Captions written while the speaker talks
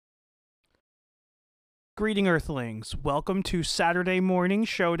Greeting Earthlings. Welcome to Saturday Morning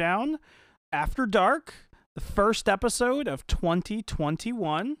Showdown After Dark, the first episode of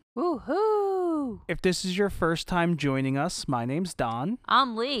 2021. Woohoo! If this is your first time joining us, my name's Don.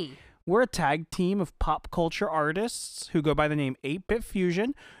 I'm Lee. We're a tag team of pop culture artists who go by the name 8-Bit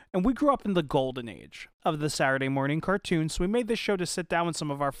Fusion, and we grew up in the golden age of the Saturday morning cartoon, so we made this show to sit down with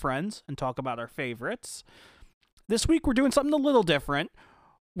some of our friends and talk about our favorites. This week we're doing something a little different.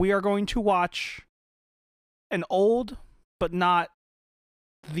 We are going to watch an old, but not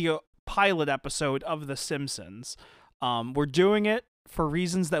the pilot episode of The Simpsons. We're doing it for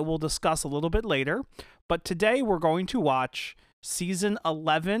reasons that we'll discuss a little bit later, but today we're going to watch Season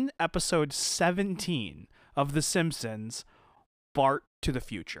 11, Episode 17 of The Simpsons, Bart to the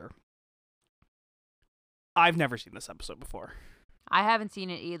Future. I've never seen this episode before. I haven't seen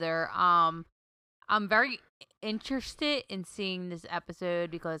it either. I'm very interested in seeing this episode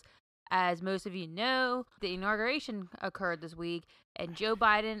because, as most of you know, the inauguration occurred this week, and Joe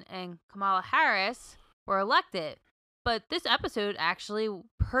Biden and Kamala Harris were elected. But this episode actually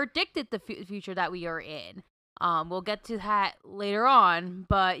predicted the future that we are in. We'll get to that later on.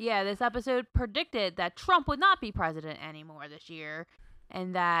 But yeah, this episode predicted that Trump would not be president anymore this year,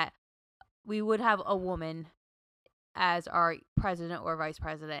 and that we would have a woman as our president or vice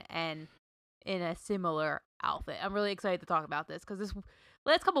president, and in a similar outfit. I'm really excited to talk about this because this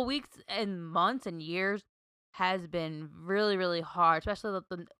last couple weeks and months and years has been really, really hard,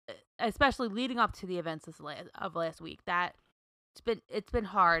 especially leading up to the events of last week. That it's been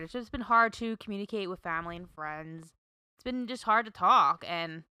hard. It's just been hard to communicate with family and friends. It's been just hard to talk,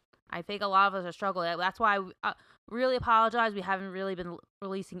 and I think a lot of us are struggling. That's why I really apologize. We haven't really been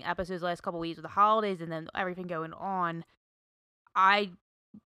releasing episodes the last couple weeks with the holidays and then everything going on. I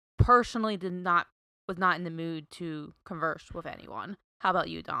personally was not in the mood to converse with anyone. How about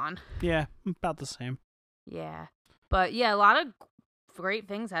you, Don? Yeah, about the same. Yeah. But yeah, a lot of great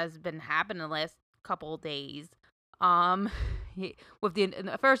things has been happening the last couple of days. First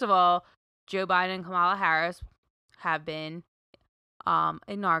of all, Joe Biden and Kamala Harris have been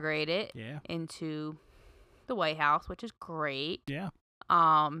inaugurated into the White House, which is great. Yeah.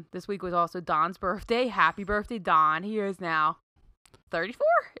 This week was also Don's birthday. Happy birthday, Don. He is now 34,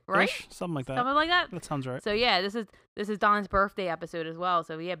 right? Something like that. Something like that. That sounds right. So yeah, this is Don's birthday episode as well.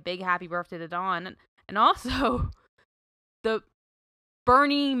 So yeah, big happy birthday to Don, and also the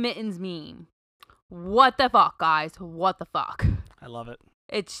Bernie Mittens meme. What the fuck, guys? What the fuck? I love it.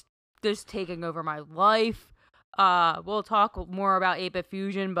 It's just taking over my life. We'll talk more about 8-Bit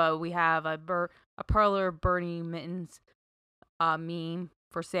Fusion, but we have a Perler Bernie Mittens meme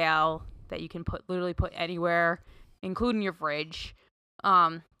for sale that you can literally put anywhere, including your fridge.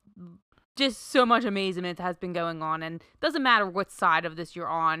 Just so much amazement has been going on, and doesn't matter what side of this you're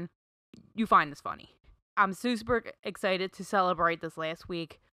on, you find this funny. I'm super excited to celebrate this last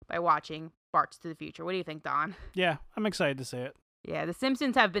week by watching Bart to the Future. What do you think, Don? Yeah, I'm excited to see it. Yeah, The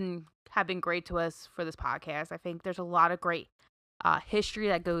Simpsons have been great to us for this podcast. I think there's a lot of great history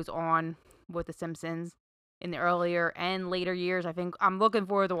that goes on with The Simpsons in the earlier and later years. I think I'm looking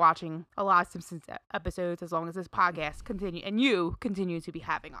forward to watching a lot of Simpsons episodes as long as this podcast continue to be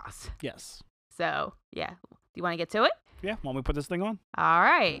having us. Yes. So, yeah. Do you want to get to it? Yeah, why don't we put this thing on? All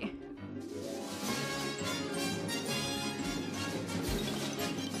right.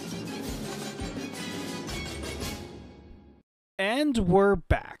 And we're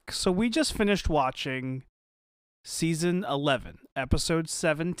back. So we just finished watching Season 11, Episode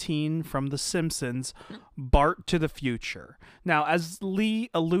 17 from The Simpsons, Bart to the Future. Now, as Lee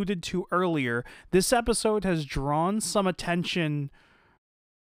alluded to earlier, this episode has drawn some attention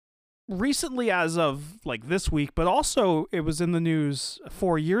recently as of like this week, but also it was in the news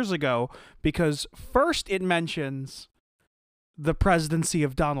 4 years ago because first it mentions the presidency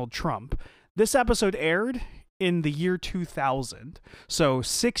of Donald Trump. This episode aired in the year 2000. So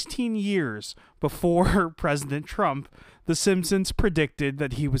 16 years before President Trump, The Simpsons predicted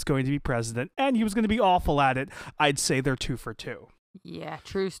that he was going to be president, and he was going to be awful at it. I'd say they're 2 for 2. Yeah,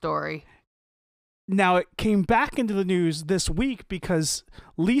 true story. Now, it came back into the news this week because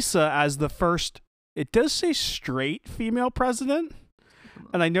Lisa, as the first, it does say straight female president,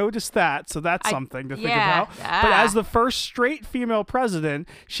 and I noticed that, so that's something to think about. But as the first straight female president,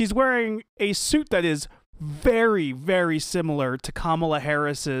 she's wearing a suit that is very, very similar to Kamala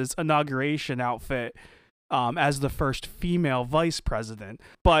Harris's inauguration outfit as the first female vice president.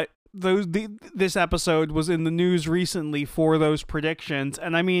 But this episode was in the news recently for those predictions,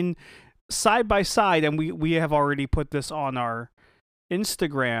 and I mean, side by side, and we have already put this on our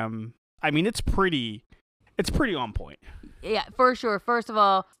Instagram. I mean, it's pretty on point. Yeah, for sure. First of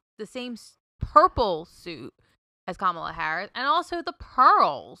all, the same purple suit as Kamala Harris, and also the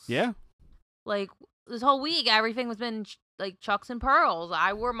pearls. Yeah. Like this whole week, everything was been like chucks and pearls.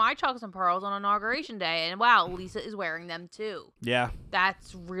 I wore my chucks and pearls on Inauguration Day, and wow, Lisa is wearing them too. Yeah.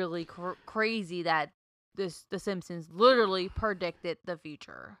 That's really crazy that the Simpsons literally predicted the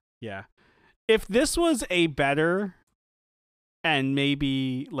future. Yeah. If this was a better and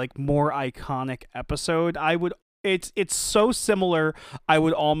maybe like more iconic episode, it's so similar, I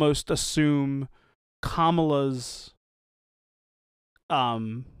would almost assume Kamala's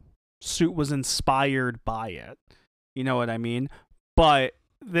suit was inspired by it. You know what I mean? But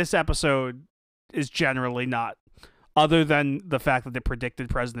this episode is generally not, other than the fact that they predicted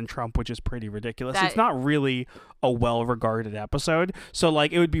President Trump, which is pretty ridiculous. It's not really a well-regarded episode. So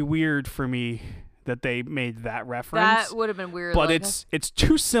like it would be weird for me that they made that reference. That would have been weird. But it's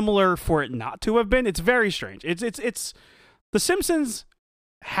too similar for it not to have been. It's very strange. It's The Simpsons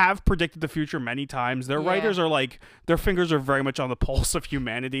have predicted the future many times. Their writers are like, their fingers are very much on the pulse of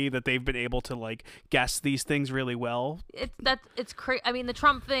humanity, that they've been able to like guess these things really well. It's crazy. I mean, the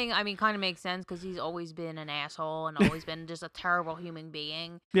Trump thing, I mean, kind of makes sense because he's always been an asshole and always been just a terrible human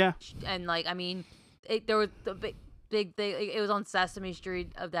being. Yeah. And like, I mean, there was the big thing. It was on Sesame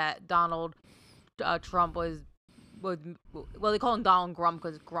Street of that Donald Trump was well, they call him Donald Grump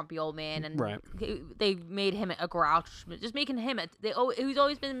because grumpy old man, and right. They made him a grouch, just making him he's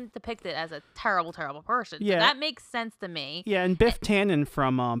always been depicted as a terrible person. Yeah, so that makes sense to me. Yeah, and Biff Tannen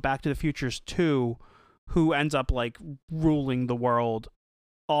from Back to the Futures 2, who ends up like ruling the world,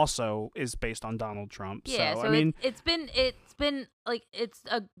 also is based on Donald Trump. Yeah, so I mean, it's been like it's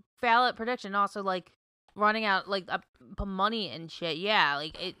a valid prediction. Also, like running out like money and shit. Yeah,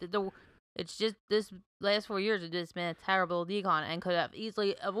 like it's just this last 4 years have just been a terrible decon and could have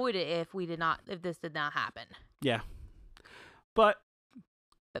easily avoided it if this did not happen. Yeah. But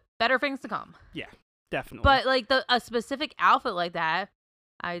better things to come. Yeah, definitely. But like a specific outfit like that,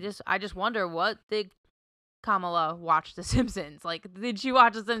 I just wonder, what did Kamala watch The Simpsons? Like, did she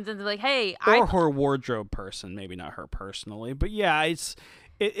watch The Simpsons and like, hey, or her wardrobe person, maybe not her personally, but yeah, it's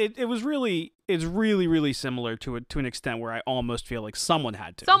really similar to an extent where I almost feel like someone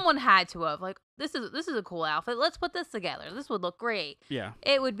had to have, like, this is a cool outfit, let's put this together, this would look great. Yeah,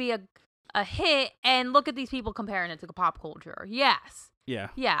 it would be a hit, and look at these people comparing it to pop culture. Yes.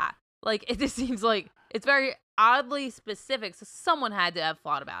 Yeah, like it just seems like it's very oddly specific, so someone had to have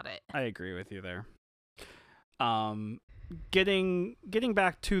thought about it. I agree with you there. Getting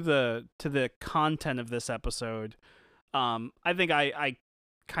back to the content of this episode, I think I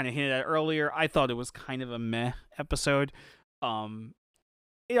kind of hinted at earlier, I thought it was kind of a meh episode.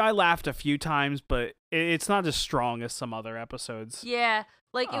 I laughed a few times, but it's not as strong as some other episodes. Yeah,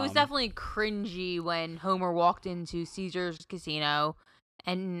 like it was definitely cringy when Homer walked into Caesar's Casino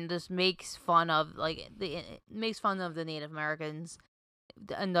and just makes fun of the Native Americans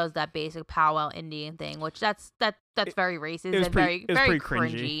and does that basic powwow Indian thing, which that's very racist and very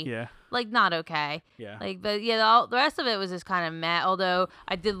cringy. Yeah, like not okay. Yeah, like the rest of it was just kind of meh. Although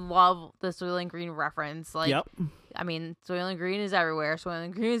I did love the Soylent Green reference. Like, yep. I mean, Soylent Green is everywhere.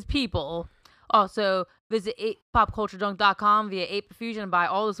 Soylent Green is people. Also, visit popculturedunk.com via 8perfusion and buy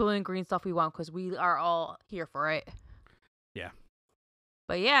all the Soylent Green stuff we want because we are all here for it. Yeah.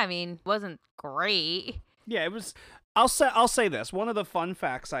 But yeah, I mean, it wasn't great. Yeah, it was. I'll say this. One of the fun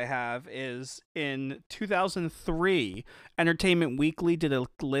facts I have is in 2003, Entertainment Weekly did a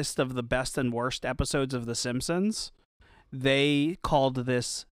list of the best and worst episodes of The Simpsons. They called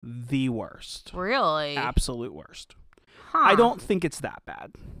this the worst. Really? Absolute worst. Huh. I don't think it's that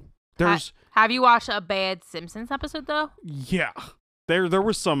bad. Have you watched a bad Simpsons episode though? Yeah. There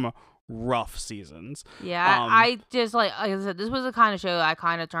were some rough seasons. Yeah, I just like I said, this was the kind of show I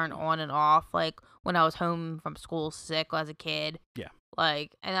kind of turned on and off, like when I was home from school sick as a kid. Yeah,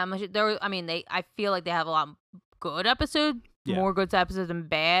 like, and I feel like they have a lot of good episodes, more good episodes than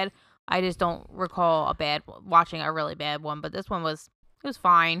bad. I just don't recall watching a really bad one, but this one was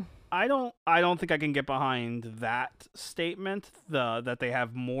fine. I don't think I can get behind that statement, that they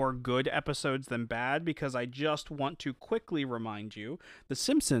have more good episodes than bad, because I just want to quickly remind you, The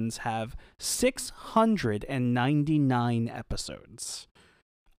Simpsons have 699 episodes.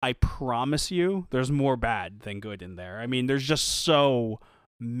 I promise you, there's more bad than good in there. I mean, there's just so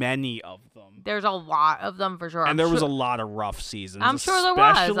many of them. There's a lot of them for sure. And there was a lot of rough seasons. I'm sure there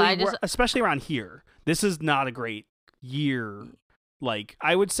was. Especially around here. This is not a great year. Like,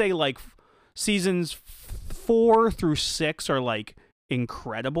 I would say, like, seasons 4 through 6 are, like,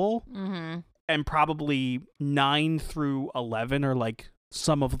 incredible. Mm-hmm. And probably 9 through 11 are, like,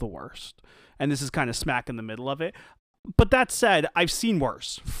 some of the worst. And this is kind of smack in the middle of it. But that said, I've seen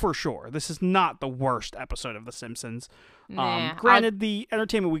worse, for sure. This is not the worst episode of The Simpsons. Nah, Granted, the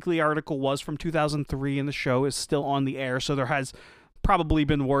Entertainment Weekly article was from 2003, and the show is still on the air, so there has probably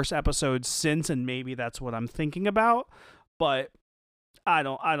been worse episodes since, and maybe that's what I'm thinking about. But I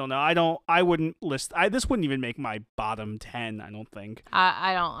don't know. I wouldn't list. This wouldn't even make my bottom 10. I don't think.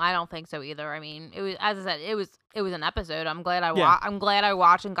 I don't think so either. I mean, it was, as I said, it was an episode. I'm glad Yeah. I'm glad I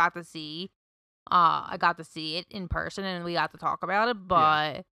watched and got to see. I got to see it in person and we got to talk about it,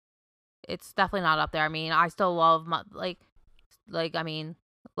 but it's definitely not up there. I mean, I still love like I mean,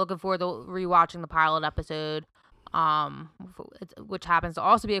 looking forward to rewatching the pilot episode, which happens to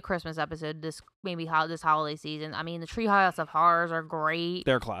also be a Christmas episode. This holiday season. I mean, the Treehouse of Horrors are great.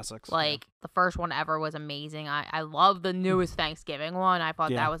 They're classics. Like the first one ever was amazing. I love the newest Thanksgiving one. I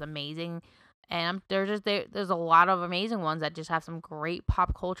thought Yeah. that was amazing. And there's a lot of amazing ones that just have some great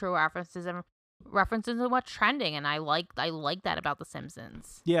pop culture references and what's trending, and I like that about The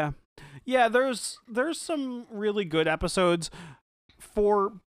Simpsons. Yeah. There's some really good episodes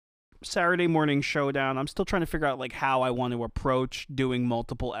for Saturday Morning Showdown. I'm still trying to figure out like how I want to approach doing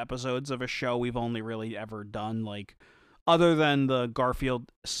multiple episodes of a show we've only really ever done, like other than the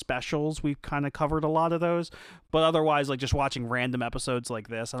Garfield specials. We've kind of covered a lot of those, but otherwise, like just watching random episodes like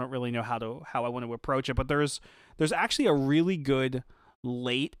this, I don't really know how I want to approach it. But there's actually a really good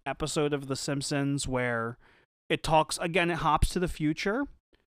late episode of The Simpsons where it talks again, it hops to the future,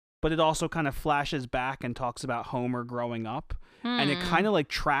 but it also kind of flashes back and talks about Homer growing up, and it kind of like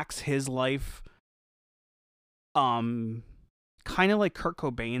tracks his life, kind of like Kurt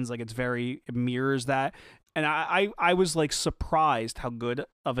Cobain's. Like it mirrors that, and I was like surprised how good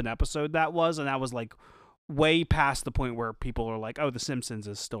of an episode that was, and I was like way past the point where people are like, oh, The Simpsons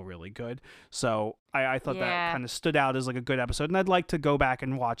is still really good. So I thought that kind of stood out as like a good episode, and I'd like to go back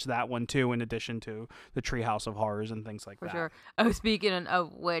and watch that one too, in addition to the Treehouse of Horrors and things like that. For sure. Oh, speaking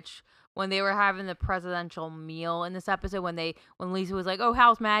of which, when they were having the presidential meal in this episode, when Lisa was like, oh,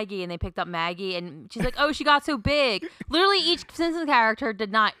 how's Maggie? And they picked up Maggie, and she's like, oh, she got so big. Literally, each Simpsons character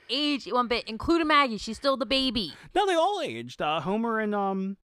did not age one bit, including Maggie. She's still the baby. No, they all aged. Homer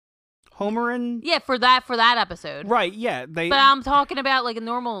and yeah, for that episode, right? Yeah, but I'm talking about like a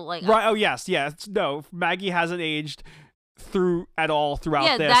normal like right. Oh yes, no, Maggie hasn't aged throughout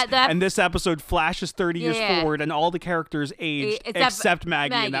this, and this episode flashes 30 years forward, and all the characters aged except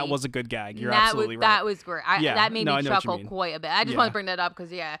Maggie, and that was a good gag. You're absolutely right. That was great. That made me chuckle quite a bit. I just want to bring that up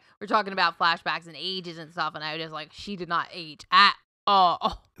because we're talking about flashbacks and ages and stuff, and I was just like, she did not age at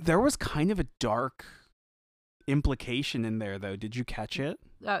all. There was kind of a dark implication in there, though. Did you catch it?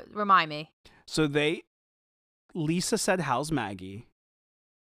 Remind me. So Lisa said, how's Maggie?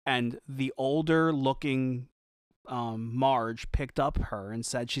 And the older looking Marge picked up her and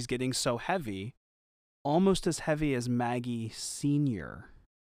said she's getting so heavy, almost as heavy as Maggie Sr.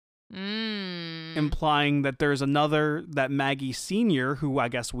 Implying that that Maggie Sr., who I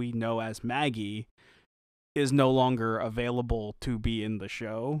guess we know as Maggie, is no longer available to be in the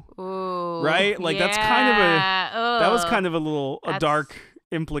show. Ooh, right? Like that's kind of a dark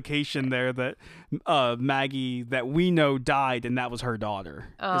implication there, that Maggie that we know died, and that was her daughter,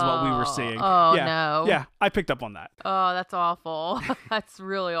 is what we were seeing. Oh no. Yeah, I picked up on that. Oh, that's awful. That's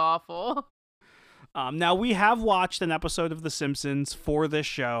really awful. Now we have watched an episode of The Simpsons for this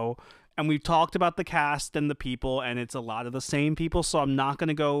show, and we've talked about the cast and the people, and it's a lot of the same people, so I'm not going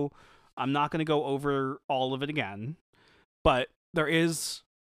to go over all of it again, but there is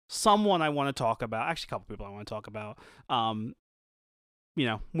someone I want to talk about. Actually, a couple people I want to talk about.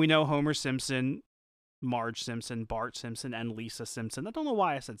 We know Homer Simpson, Marge Simpson, Bart Simpson, and Lisa Simpson. I don't know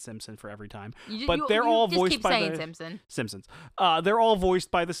why I said Simpson for every time, but they're all voiced by the Simpsons. They're all voiced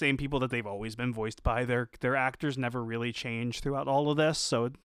by the same people that they've always been voiced by. Their actors never really change throughout all of this, so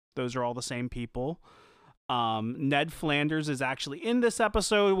those are all the same people. Ned Flanders is actually in this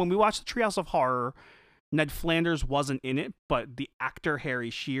episode. When we watched the Treehouse of Horror, Ned Flanders wasn't in it, but the actor Harry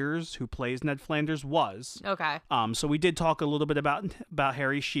Shears, who plays Ned Flanders, was. Okay. So we did talk a little bit about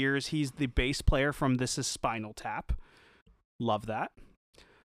Harry Shears. He's the bass player from This Is Spinal Tap. Love that.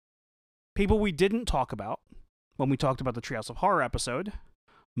 People we didn't talk about when we talked about the Treehouse of Horror episode,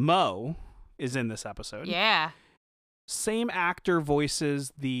 Mo is in this episode. Yeah. Same actor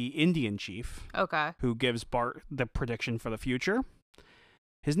voices the Indian chief. Okay. Who gives Bart the prediction for the future.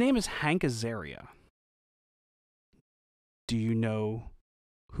 His name is Hank Azaria. Do you know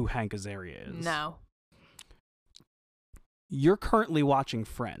who Hank Azaria is? No. You're currently watching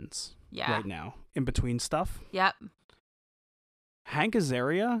Friends right now, in between stuff. Yep. Hank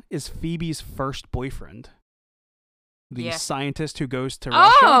Azaria is Phoebe's first boyfriend. the scientist who goes to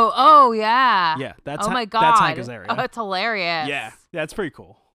Russia. Oh, yeah. Yeah, that's my God. That's Hank Azaria. Oh, it's hilarious. Yeah, that's pretty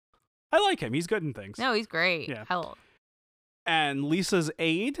cool. I like him. He's good in things. No, he's great. Yeah. Hell. And Lisa's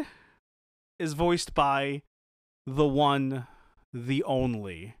aide is voiced by the one, the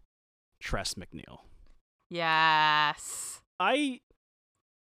only Tress MacNeille. Yes.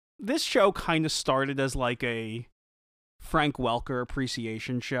 This show kind of started as like a Frank Welker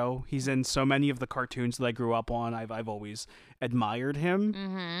appreciation show. He's in so many of the cartoons that I grew up on. I've always admired him.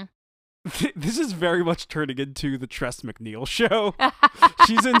 Mm-hmm. This is very much turning into the Tress MacNeille show.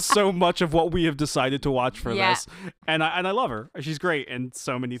 She's in so much of what we have decided to watch for this, and I love her. She's great in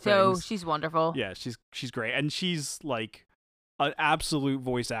so many things. So she's wonderful. Yeah, she's great, and she's like an absolute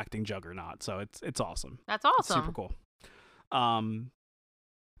voice acting juggernaut. So it's awesome. That's awesome. It's super cool.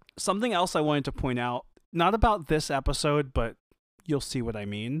 Something else I wanted to point out, not about this episode, but you'll see what I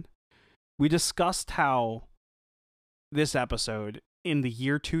mean. We discussed how this episode in the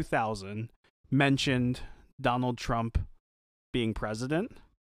year 2000 mentioned Donald Trump being president.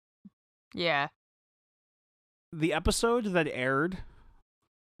 Yeah. The episode that aired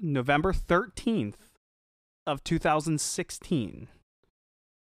November 13th of 2016.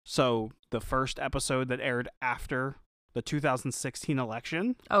 So the first episode that aired after the 2016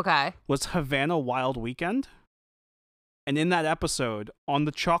 election. Okay. Was Havana Wild Weekend. And in that episode, on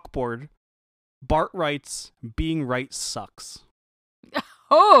the chalkboard, Bart writes, "Being right sucks."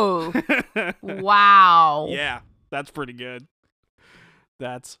 Oh, wow. Yeah, that's pretty good.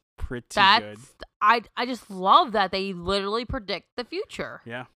 That's pretty good. I just love that they literally predict the future.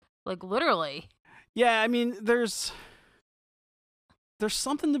 Yeah. Like, literally. Yeah, I mean, there's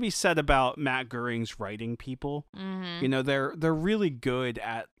something to be said about Matt Groening's writing people. Mm-hmm. You know, they're really good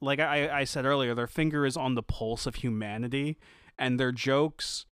at, like I said earlier, their finger is on the pulse of humanity, and their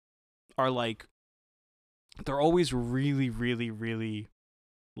jokes are like, they're always really, really, really,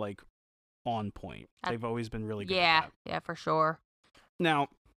 like, on point. They've always been really good at that. Yeah, for sure. Now,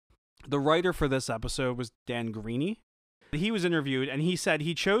 the writer for this episode was Dan Greeny. He was interviewed, and he said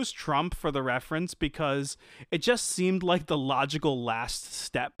he chose Trump for the reference because it just seemed like the logical last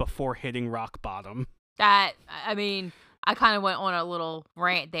step before hitting rock bottom. I kind of went on a little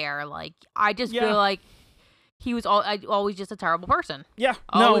rant there. Like, I just feel like he was always just a terrible person. Yeah,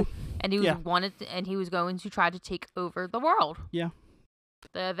 always, and he was and he was going to try to take over the world. Yeah.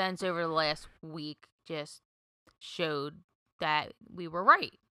 The events over the last week just showed that we were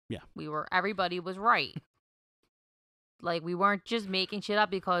right. Yeah. Everybody was right. Like, we weren't just making shit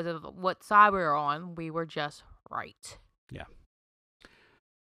up because of what side we were on. We were just right. Yeah.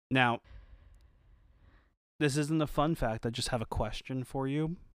 Now, this isn't a fun fact. I just have a question for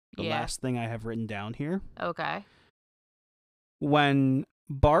you. The last thing I have written down here. Okay. When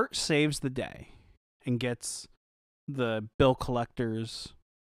Bart saves the day and gets the bill collectors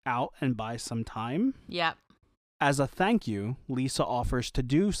out and buys some time. Yep. As a thank you, Lisa offers to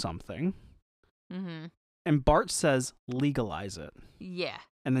do something. Mm-hmm. And Bart says, legalize it. Yeah.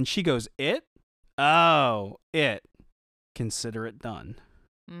 And then she goes, it? Oh, it. Consider it done.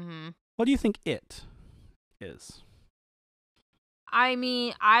 Mm-hmm. What do you think it is? I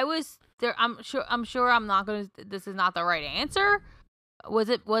mean, I was there. I'm sure I'm not going to, this is not the right answer. Was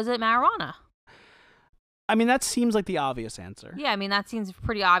it marijuana? I mean, that seems like the obvious answer. Yeah, I mean, that seems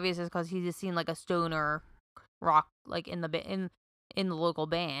pretty obvious because he just seemed like a stoner rock, like in the local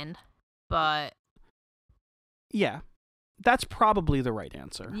band. But yeah, that's probably the right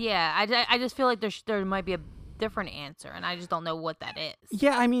answer. Yeah, I just feel like there might be a different answer, and I just don't know what that is.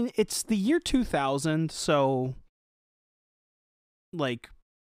 Yeah, I mean, it's the year 2000, so like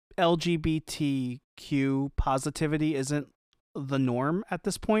LGBTQ positivity isn't the norm at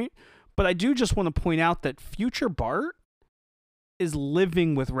this point. But I do just want to point out that future Bart is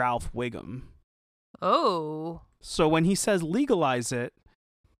living with Ralph Wiggum. Oh. So when he says legalize it,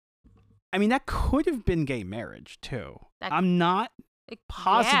 I mean, that could have been gay marriage, too. I'm not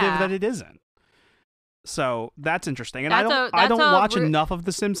positive that it isn't. So that's interesting. And I don't watch enough of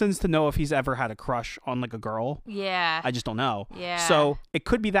The Simpsons to know if he's ever had a crush on, like, a girl. Yeah. I just don't know. Yeah. So it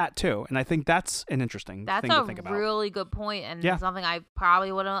could be that, too. And I think that's an interesting thing to think about. That's a really good point, and something I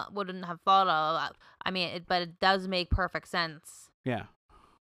probably wouldn't have thought of. I mean, but it does make perfect sense. Yeah.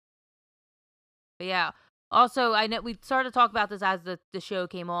 But yeah. Also, I know we started to talk about this as the show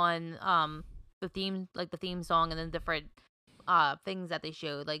came on, the theme song and then different things that they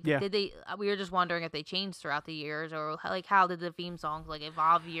showed. Like, did they? We were just wondering if they changed throughout the years, or like how did the theme songs like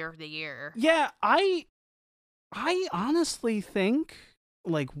evolve year to year? Yeah, I honestly think,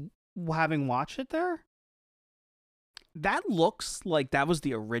 like, having watched it there, that looks like that was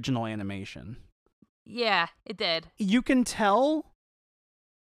the original animation. Yeah, it did. You can tell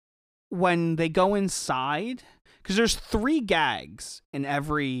when they go inside, because there's 3 gags in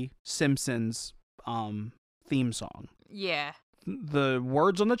every Simpsons theme song. Yeah. The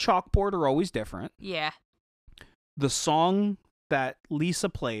words on the chalkboard are always different. Yeah. The song that Lisa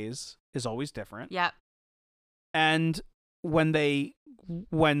plays is always different. Yep. And when the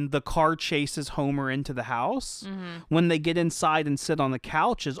car chases Homer into the house, Mm-hmm. when they get inside and sit on the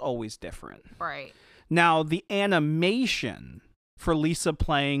couch is always different. Right. Now, the animation for Lisa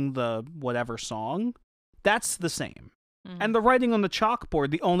playing the whatever song, that's the same. Mm-hmm. And the writing on the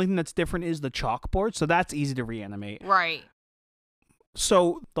chalkboard, the only thing that's different is the chalkboard, so that's easy to reanimate. Right.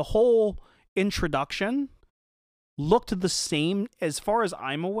 So the whole introduction looked the same, as far as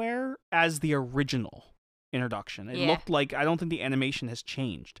I'm aware, as the original introduction. It looked like, I don't think the animation has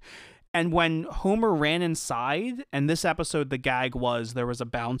changed. And when Homer ran inside, and this episode, the gag was there was a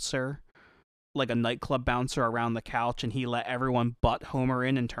bouncer, like a nightclub bouncer around the couch, and he let everyone but Homer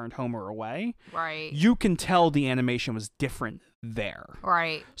in and turned Homer away. Right. You can tell the animation was different there.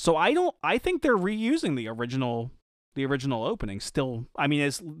 Right. So I think they're reusing the original opening still. I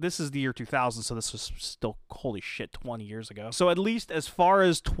mean, this is the year 2000, so this was still, holy shit, 20 years ago. So at least as far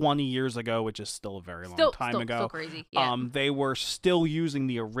as 20 years ago, which is still a very long time ago, still crazy. Yeah. they were still using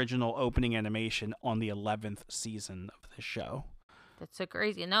the original opening animation on the 11th season of the show. That's so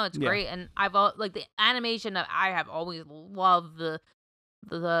crazy. No, it's great, and like the animation. I have always loved the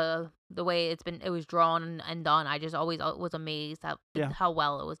way it was drawn and done. I just always was amazed at how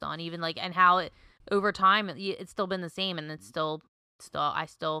well it was done, even like, and how it over time it's still been the same, and it's still I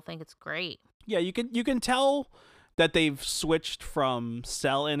still think it's great. Yeah, you can tell that they've switched from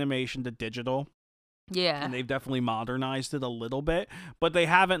cell animation to digital. Yeah, and they've definitely modernized it a little bit, but they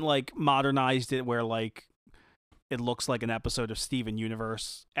haven't like modernized it where like it looks like an episode of Steven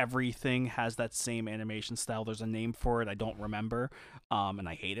Universe. Everything has that same animation style. There's a name for it. I don't remember, and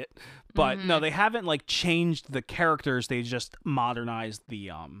I hate it. But no, they haven't like changed the characters. They just modernized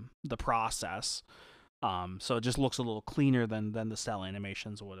the process. So it just looks a little cleaner than the cell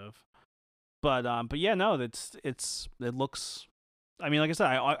animations would have. But yeah, no, it looks. I mean, like I said,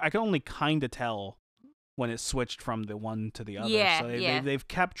 I can only kind of tell when it switched from the one to the other. Yeah, so yeah. They've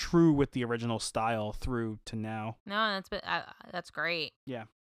kept true with the original style through to now. No, that's great. Yeah.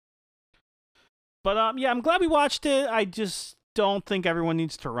 But yeah, I'm glad we watched it. I just don't think everyone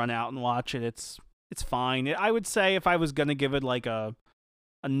needs to run out and watch it. It's fine. I would say if I was gonna give it like a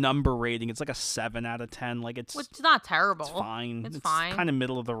number rating, it's like a 7 out of 10. Like Which is not terrible. It's fine. It's fine. Kind of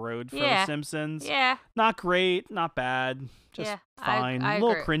middle of the road for The Simpsons. Yeah. Not great, not bad. Just fine. I a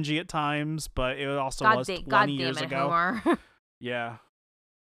little agree. cringy at times, but it also was 20 years ago. Homer. Yeah.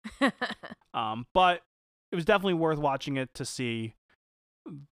 But it was definitely worth watching it to see,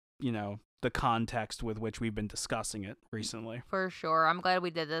 the context with which we've been discussing it recently. For sure. I'm glad we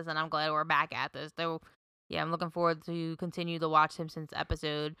did this, and I'm glad we're back at this. Though, yeah, I'm looking forward to continue the Watch Simpsons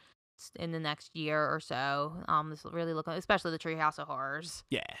episode in the next year or so. This is really looking, especially the Treehouse of Horrors.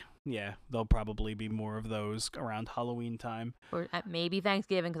 Yeah. There'll probably be more of those around Halloween time. Or maybe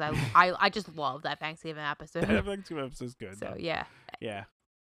Thanksgiving, because I just love that Thanksgiving episode. That Thanksgiving episode's good. So, though. yeah. Yeah.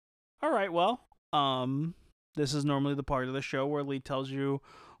 All right, well, this is normally the part of the show where Lee tells you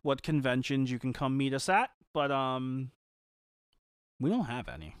what conventions you can come meet us at, but we don't have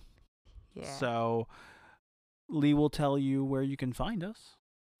any. Yeah. So Lee will tell you where you can find us.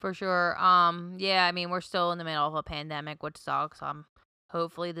 For sure. Yeah, I mean, we're still in the middle of a pandemic, which sucks.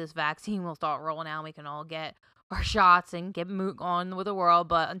 Hopefully this vaccine will start rolling out and we can all get our shots and get on with the world,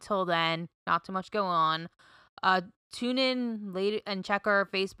 but until then, not too much going on. Tune in later and check our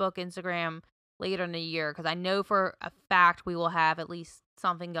Facebook, Instagram later in the year, because I know for a fact we will have at least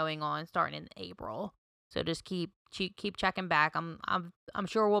something going on starting in April. So just keep checking back. I'm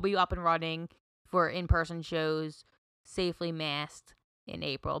sure we'll be up and running for in-person shows, safely masked in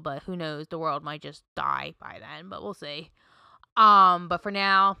April, but who knows? The world might just die by then, but we'll see. But for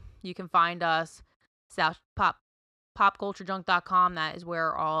now, you can find us popculturejunk.com. That is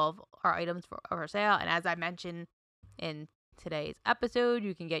where all of our items are for sale. And as I mentioned in today's episode,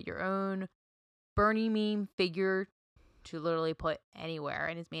 you can get your own Bernie meme figure to literally put anywhere,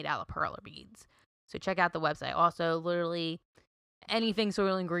 and it's made out of perler beads. So check out the website. Also, literally anything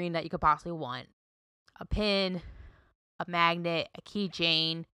Soylent Green that you could possibly want. A pin, a magnet, a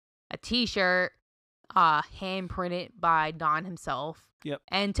keychain, a t-shirt, hand printed by Don himself. Yep.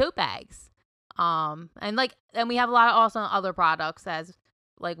 And tote bags. And we have a lot of awesome other products, as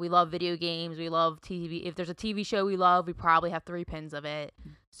like we love video games, we love TV. If there's a TV show we love, we probably have 3 pins of it.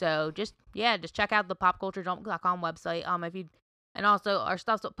 So just check out the popculturejump.com website. If you And also, our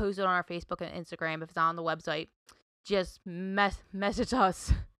stuff's posted on our Facebook and Instagram. If it's on the website, just message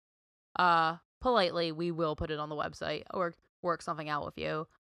us politely. We will put it on the website or work something out with you.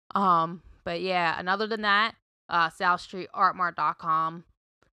 But yeah, and other than that, SouthStreetArtMart.com.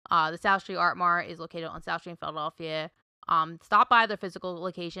 The South Street Art Mart is located on South Street in Philadelphia. Stop by their physical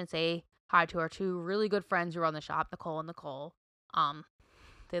location. Say hi to our two really good friends who run the shop, Nicole and Nicole.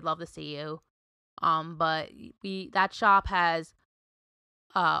 They'd love to see you. But that shop has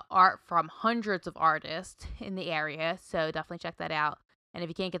art from hundreds of artists in the area, so definitely check that out. And if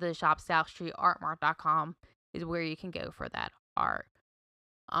you can't get to the shop, SouthStreetArtMart.com is where you can go for that art.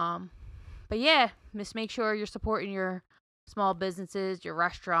 But yeah, just make sure you're supporting your small businesses, your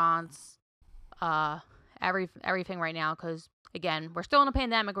restaurants, everything right now, because again, we're still in a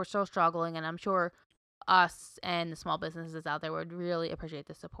pandemic, we're still struggling, and I'm sure us and the small businesses out there would really appreciate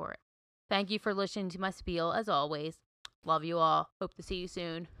the support. Thank you for listening to my spiel, as always. Love you all. Hope to see you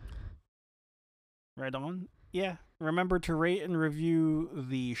soon. Right on. Yeah. Remember to rate and review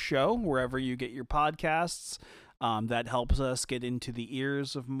the show wherever you get your podcasts. That helps us get into the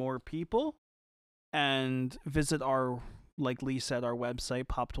ears of more people. And visit our, like Lee said, our website,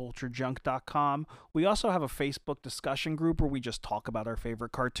 popculturejunk.com. We also have a Facebook discussion group where we just talk about our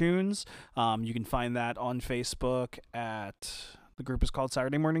favorite cartoons. You can find that on Facebook the group is called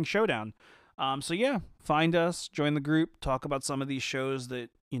Saturday Morning Showdown. So yeah, find us, join the group, talk about some of these shows that,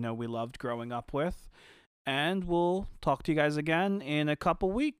 we loved growing up with. And we'll talk to you guys again in a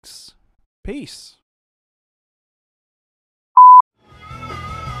couple weeks. Peace.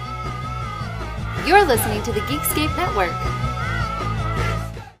 You're listening to the Geekscape Network.